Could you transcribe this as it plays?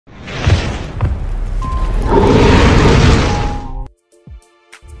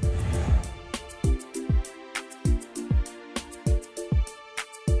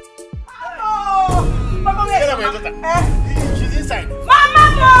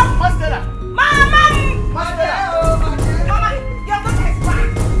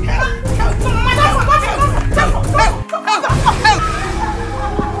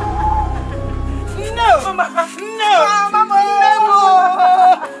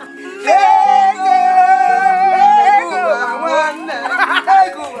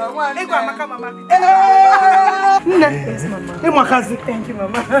Thank you,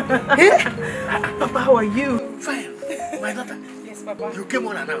 Mama. Papa, how are you? Fine. My daughter. Yes, Papa. You came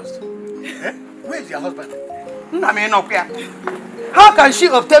unannounced. Eh? Where is your husband? How can she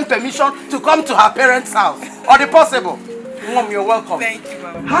obtain permission to come to her parents' house? Or the possible? Mom, you're welcome. Thank you,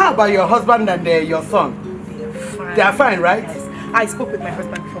 Mama. How about your husband and your son? They are fine, right? Yes. I spoke with my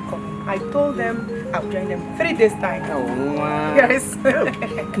husband before coming. I told them I'll join them 3 days time. Oh, wow. Yes. Yes.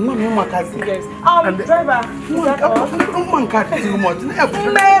 Driver. Driver,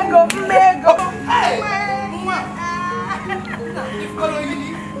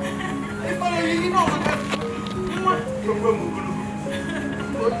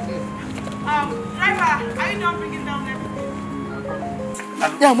 are you not bringing down everything?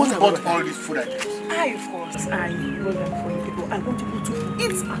 Yeah, what about all these food items? Of course, I roll them for you people. I want you to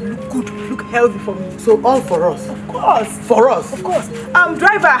eat and look good, look healthy for me. So all for us? Of course. For us? Of course.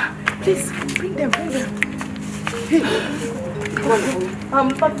 Driver, please bring them.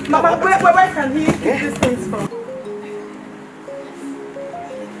 But Mama, where can he keep these things from?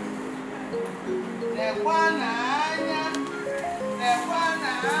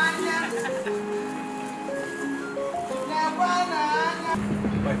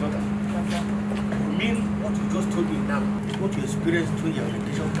 My daughter, you mean what you just told me now is what you experienced during your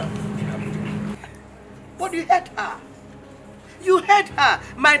orientation camp in Abuja? But you heard her. You heard her.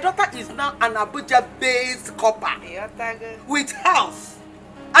 My daughter is now an Abuja-based copper with house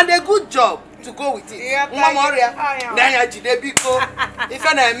and a good job to go with it.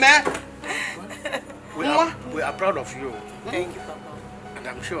 We are proud of you. Thank you, Papa. And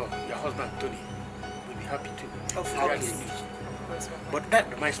I'm sure your husband, Tony, will be happy too. Of course. But that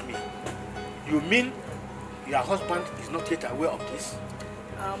reminds me, you mean your husband is not yet aware of this?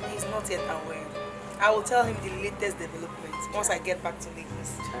 He's not yet aware. I will tell him the latest developments once I get back to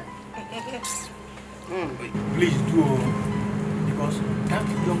Lagos. Please do, because that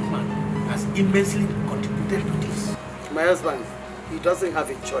young man has immensely contributed to this. My husband, he doesn't have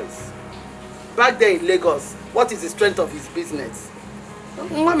a choice. Back there in Lagos, what is the strength of his business? It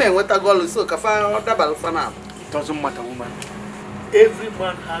doesn't matter, woman. Every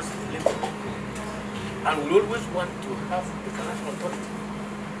man has a limit and will always want to have the financial authority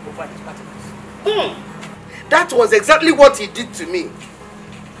over his partners. That was exactly what he did to me.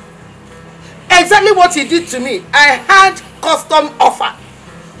 Exactly what he did to me. I had custom offer,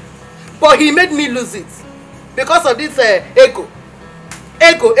 but he made me lose it because of this ego.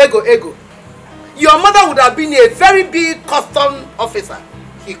 Your mother would have been a very big custom officer.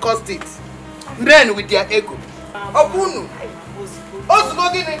 He caused it. Men with their ego.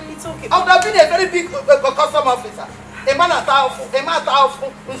 It's okay. I would have been a very big custom officer. A man at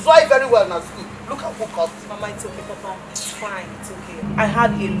very well in school. Look at who caused it. Mama, it's okay, Papa. It's fine. It's okay. I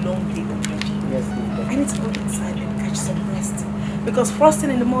had a long day of working. Yes, I need to go inside and catch some rest. Because first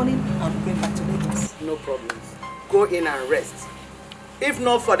thing in the morning, I'm going back to Lagos. No problems. Go in and rest. If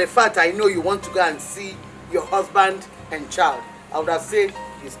not for the fact I know you want to go and see your husband and child, I would have said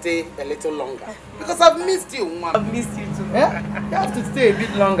you stay a little longer. Because I've missed you, Mom. I've missed you too. Yeah? You have to stay a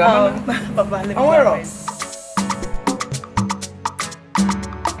bit longer. Papa, let me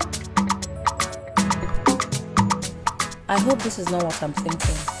I hope this is not what I'm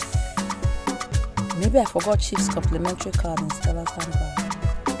thinking. Maybe I forgot Chief's complimentary card in Stella's handbag.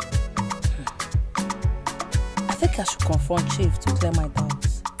 I think I should confront Chief to clear my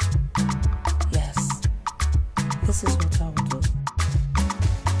doubts. Yes, this is what I will do.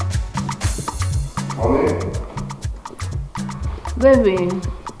 Mommy? Baby.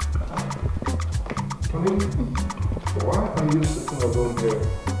 Mommy? Why are you sitting alone here?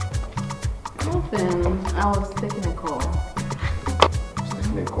 Nothing. I was taking a call.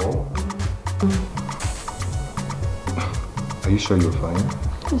 Taking a call? Are you sure you're fine?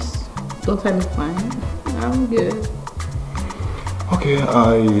 Yes, totally fine. I'm good. Okay,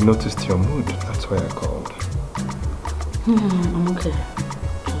 I noticed your mood. That's why I called. I'm okay.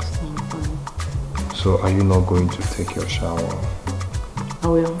 Just I'm fine. So are you not going to take your shower? I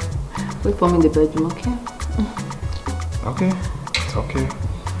will. Wait for me in the bedroom, okay? Okay, it's okay.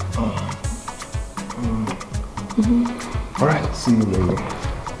 Alright, see you later.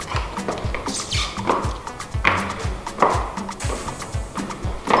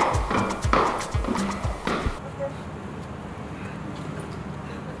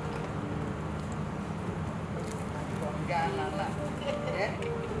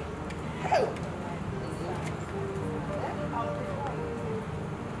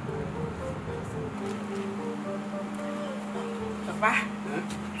 Papa,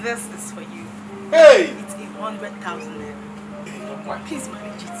 this is for you. Hey! It's 100,000 naira. Please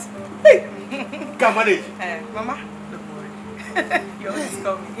manage it. Hey! Can manage. Mama, don't worry. Your own is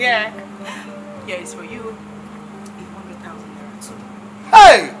coming. Yeah. Yeah, it's for you. 100,000 naira too.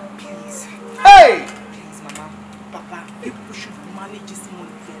 Hey! Please. Hey! Please, Mama. Papa, you people should manage this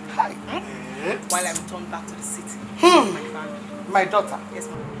money very Hi. well. While I return back to the city. With my family. My daughter. Yes,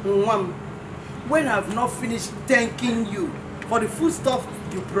 ma'am. Mom, when I've not finished thanking you for the food stuff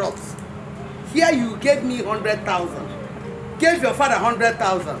you brought, here you gave me 100,000. Gave your father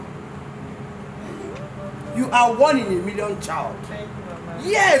 100,000. You are 1 in a million child. Thank you, Mama.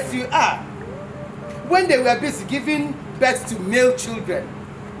 Yes, you are. When they were busy giving birth to male children,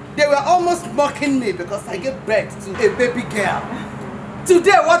 they were almost mocking me because I gave birth to a baby girl.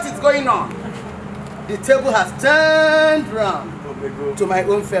 Today, what is going on? The table has turned round to my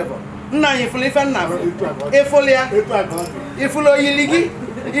own favor.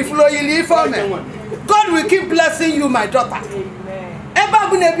 God will keep blessing you, my daughter. Amen.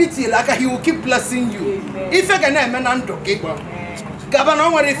 He will keep blessing you.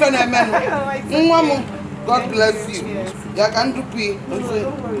 God bless you. Let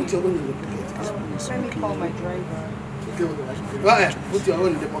me call my driver. Put your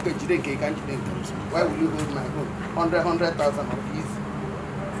own in the pocket. Why will you hold my own? 100,000 of his.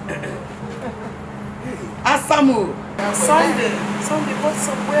 Asamu. Sunday, what's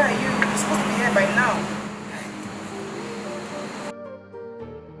up? Where are you? You're supposed to be here by now.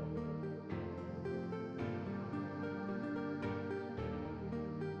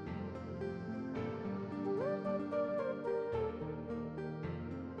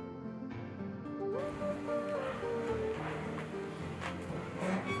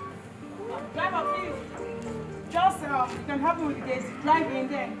 Driver, please. Just you can help me with the gate. Drive in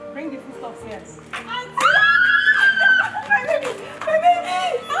there. Bring the foodstuffs here. Auntie! My baby! My baby!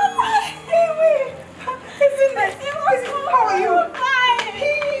 Auntie! Isn't that? How are you? Hi!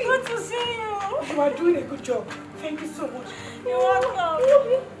 Good to see you. You are doing a good job. Thank you so much. You're welcome.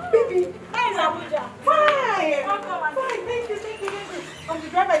 Baby! Hi, Abuja. Fine! You're welcome. Fine, thank you. The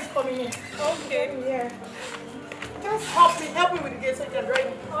driver is coming in. Okay. Yeah. Just help me with the gate so you can drive.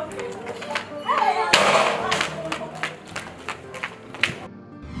 Okay.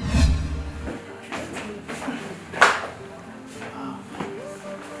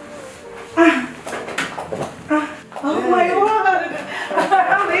 Oh my God!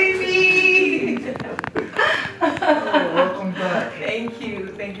 Baby! Welcome back. Thank you,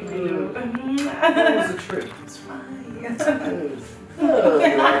 Lulu. How was the trip? It's fine.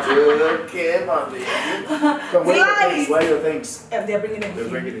 Okay, mommy. Come, where are your things? They're bringing it. They're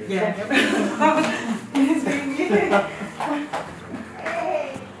bringing it. Yeah.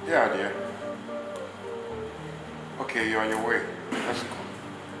 Yeah, dear. Okay, you're on your way. Let's go.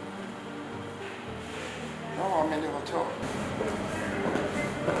 No, I'm in the hotel.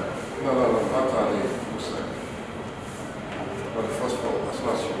 No, not at the full. But the first floor, as soon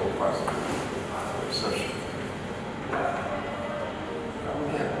as you go past the reception. I'm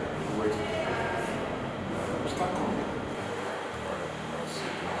here. I'm waiting. Start coming. I'll see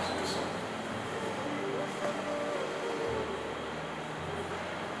you soon.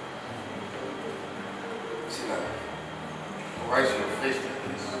 See that? Why is your face like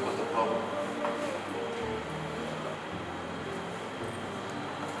this? What's the problem?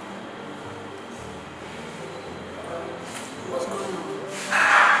 What's going on?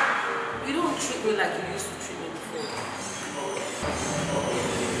 You don't treat me like you used to treat me before.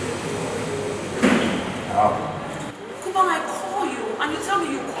 How? Kuban, I call you and you tell me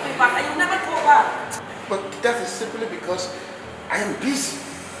you call me back and you never call back. But that is simply because I am busy.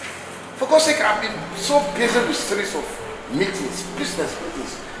 For God's sake, I've been so busy with series of meetings, business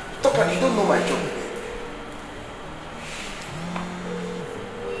meetings. Talk like you don't know my job.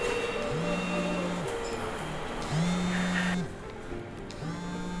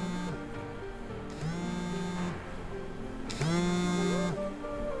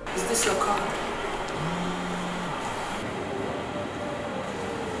 Is this your car?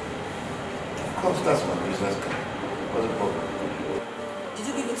 Of course, that's my business card. What's the problem? Did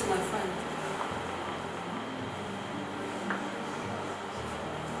you give it to my friend?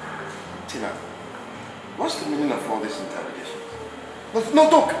 Tina, what's the meaning of all this interrogation? No,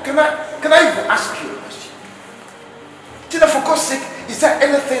 can I even ask you a question? Tina, for God's sake, is there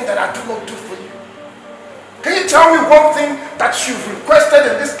anything that I do not do for you? Can you tell me one thing that you've requested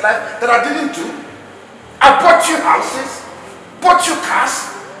in this life that I didn't do? I bought you houses, bought you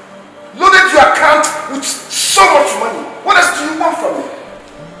cars, loaded your account with so much money. What else do you want from me?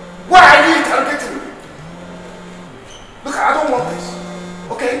 Why are you interrogating me? Look, I don't want this,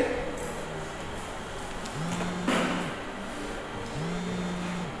 okay?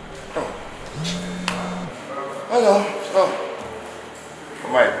 Oh. Hello. Oh.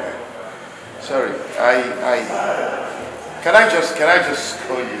 Can I just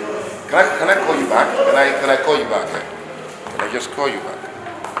call you? Can I call you back? Can I call you back? Can I just call you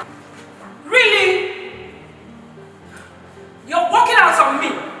back? Really? You're walking out on me.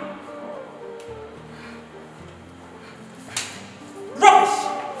 Rubbish.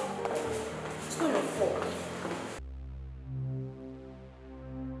 It's not your fault.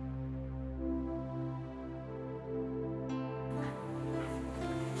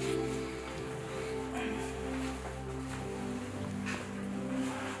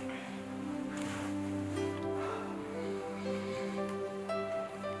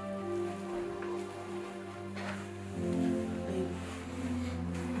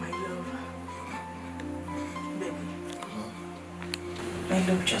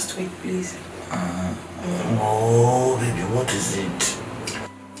 Just wait, please. Oh, baby, what is it?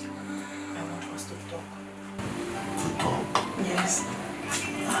 I want us to talk. To talk? Yes.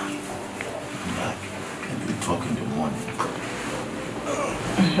 Can we talk in the morning?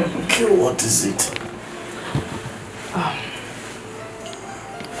 Okay, what is it?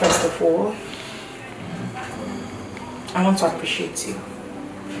 First of all, I want to appreciate you.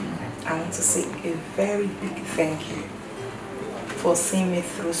 I want to say a very big thank you for seeing me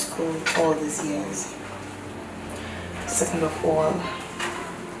through school all these years. Second of all,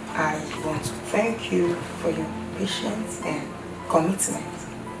 I want to thank you for your patience and commitment.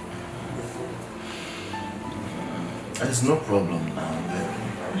 There's no problem now, baby.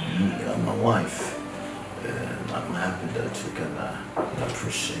 You're my wife. I'm happy that you can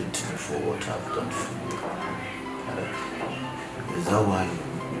appreciate me for what I've done for you. Is that why,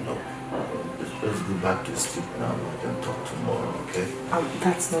 you know, let's go back to sleep now. We can talk tomorrow, okay?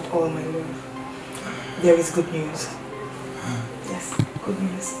 That's not all, my love. There is good news. Yes, good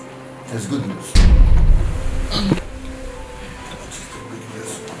news. There's good news. What is the good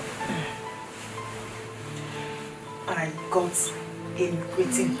news? I got a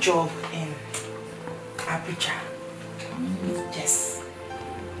lucrative job in Abuja. Yes.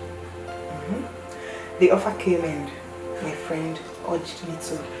 The offer came and my friend urged me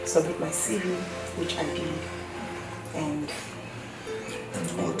to submit my CV, which I did. And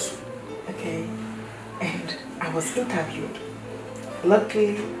what? Okay. And I was interviewed.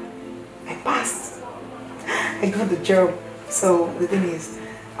 Luckily, I passed. I got the job. So the thing is,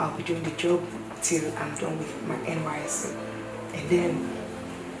 I'll be doing the job till I'm done with my NYSC. And then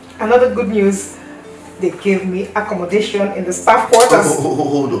another good news, they gave me accommodation in the staff quarters.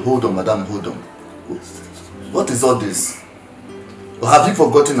 Hold on, madam, hold on. What is all this? Have you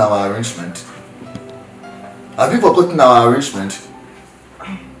forgotten our arrangement? Have you forgotten our arrangement?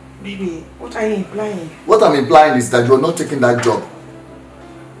 Baby, what are you implying? What I'm implying is that you're not taking that job.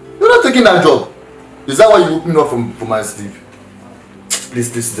 You're not taking that job. Is that why you woke me up from my sleep?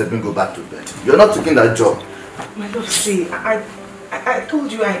 Please, let me go back to bed. You're not taking that job. My love, see, I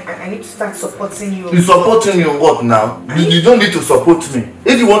told you I need to start supporting you. You supporting me on what now? You don't need to support me.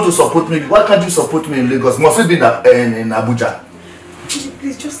 If you want to support me, why can't you support me in Lagos? Must it be in Abuja?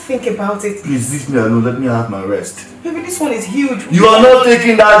 Please just think about it. Please leave me alone. Let me have my rest. Baby, this one is huge. You are not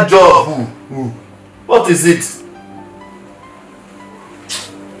taking that job. What is it?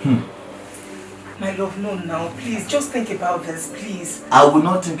 My love, no, now. Please, just think about this, please. I will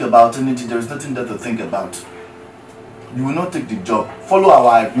not think about anything. There is nothing there to think about. You will not take the job. Follow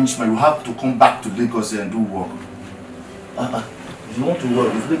our arrangement. You have to come back to Lagos and do work. If you want to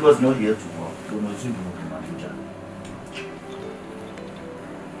work, if Lagos is not here to work, you must do work in Abuja.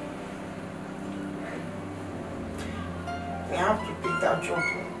 I have to pick that job.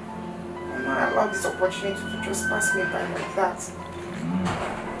 I'm not allowed this opportunity to just pass me by like that.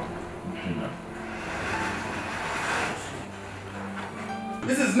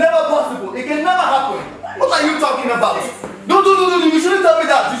 This is never possible. It can never happen. What are you talking about? No, you shouldn't tell me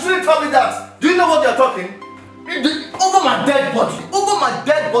that. You shouldn't tell me that. Do you know what you're talking? Over my dead body. Over my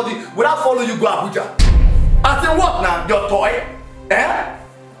dead body. Without following you go Abuja. I say what now? Your toy? That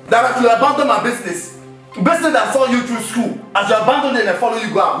I should abandon my business. Business that saw you through school. As you abandon it and follow you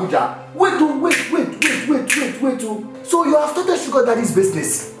go Abuja. Wait. So you have started Sugar Daddy's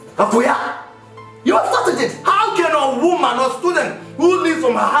business? Akuya? You have started it. How can a woman or student who lives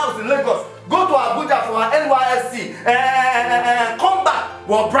from her house in Lagos go to Abuja for her NYSC and come back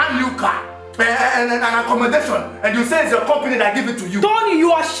with a brand new car and an accommodation, and you say it's your company that give it to you? Tony,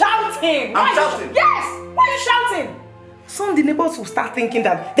 you are shouting. I'm shouting? Yes. Why are you shouting? Soon the neighbors will start thinking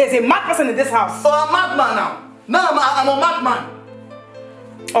that there's a mad person in this house. Oh, a madman now. No, I'm a madman.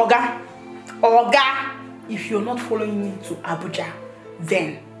 Oga, if you're not following me to Abuja,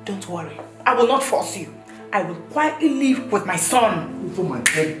 then don't worry. I will not force you. I will quietly live with my son. Over my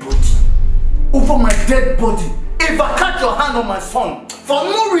dead body. Over my dead body. A If I catch your hand on my son, for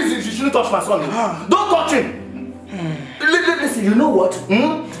no reason you shouldn't touch my son. Don't touch him. Listen, you know what?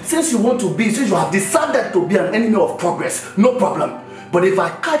 Since you have decided to be an enemy of progress, no problem. But if I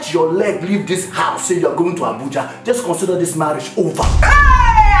catch your leg, leave this house, say you're going to Abuja, just consider this marriage over. Hey,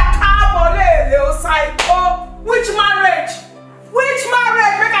 I can't believe you, psycho. Which marriage? Which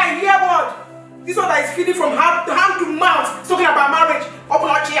marriage? Make I hear what? This one that is feeding from hand to mouth, talking about marriage. Open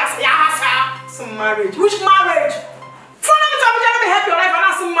our chairs, some marriage. Which marriage? Follow me to Abuja, let me help your life and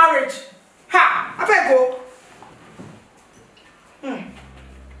not some marriage. Ha! I better go.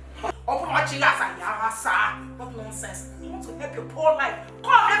 Open our chairs, what nonsense. You want to help your poor life.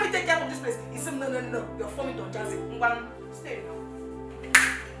 Come, let me take care of this place. He said, no. You're forming Don Jazzy. Stay now.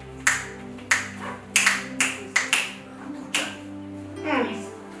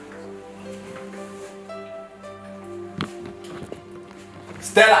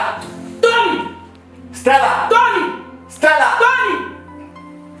 Stella! Donnie! Stella! Donnie! Stella! Donnie!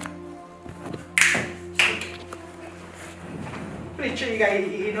 Please,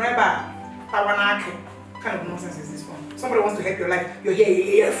 you know about Tawanaki. What kind of nonsense is this one? Somebody wants to help your life. You're here,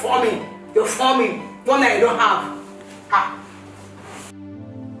 you're forming. You're forming. One that you don't have. Ha!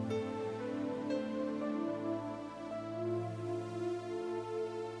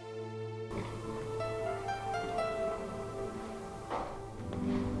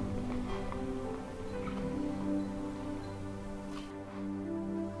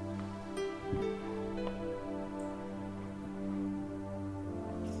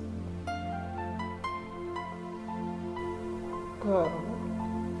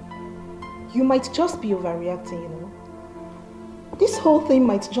 You might just be overreacting, you know. This whole thing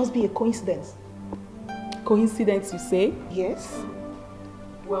might just be a coincidence. Coincidence, you say? Yes.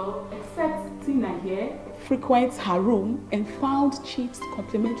 Well, except Tina here frequents her room and found Chief's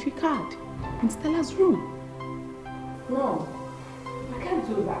complimentary card in Stella's room. No, I can't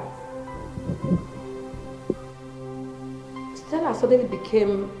do that. Stella suddenly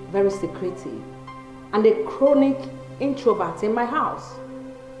became very secretive and a chronic introvert in my house.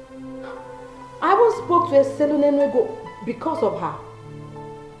 I even spoke to a Selunenego because of her.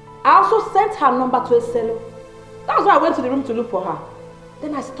 I also sent her number to a Selu. That's why I went to the room to look for her.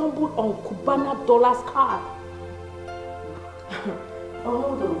 Then I stumbled on Cubana Dollar's card. Oh,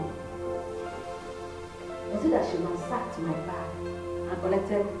 hold on. Was it that she ransacked my bag and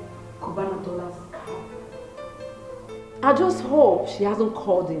collected Cubana Dollar's card? I just hope she hasn't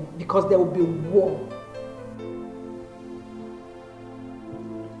called him because there will be war.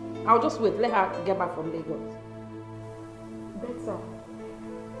 I'll just wait, let her get back from Lagos. Better.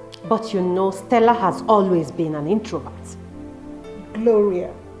 But you know, Stella has always been an introvert.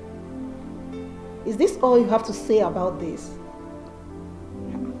 Gloria, is this all you have to say about this?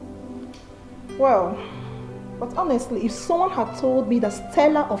 Well, but honestly, if someone had told me that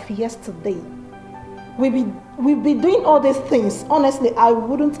Stella of yesterday we'd be doing all these things, honestly, I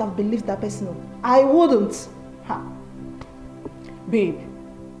wouldn't have believed that person. I wouldn't. Babe,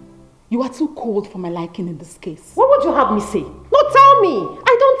 you are too cold for my liking in this case. What would you have me say? No, tell me.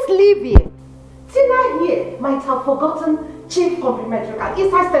 I don't live here. Tina here might have forgotten Chief complimentary card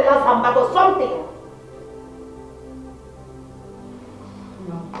inside Stella's handbag or something.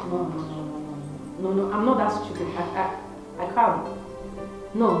 No, I'm not that stupid. I can't.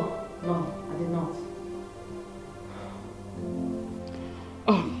 No, I did not.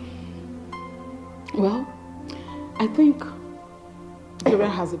 Well, I think Gloria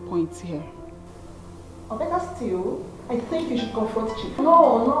has a point here. Or better still, I think you should confront Chief. No,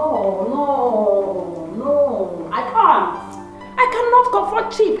 I can't. I cannot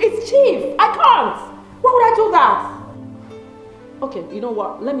confront Chief. It's Chief. I can't. Why would I do that? Okay, you know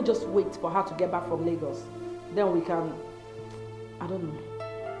what? Let me just wait for her to get back from Lagos. Then we can... I don't know.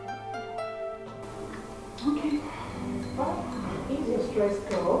 Okay. Well, easy and stress,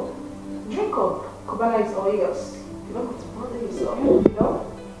 girl. Drink up. Cubana is all yours. You don't have to bother yourself, you know?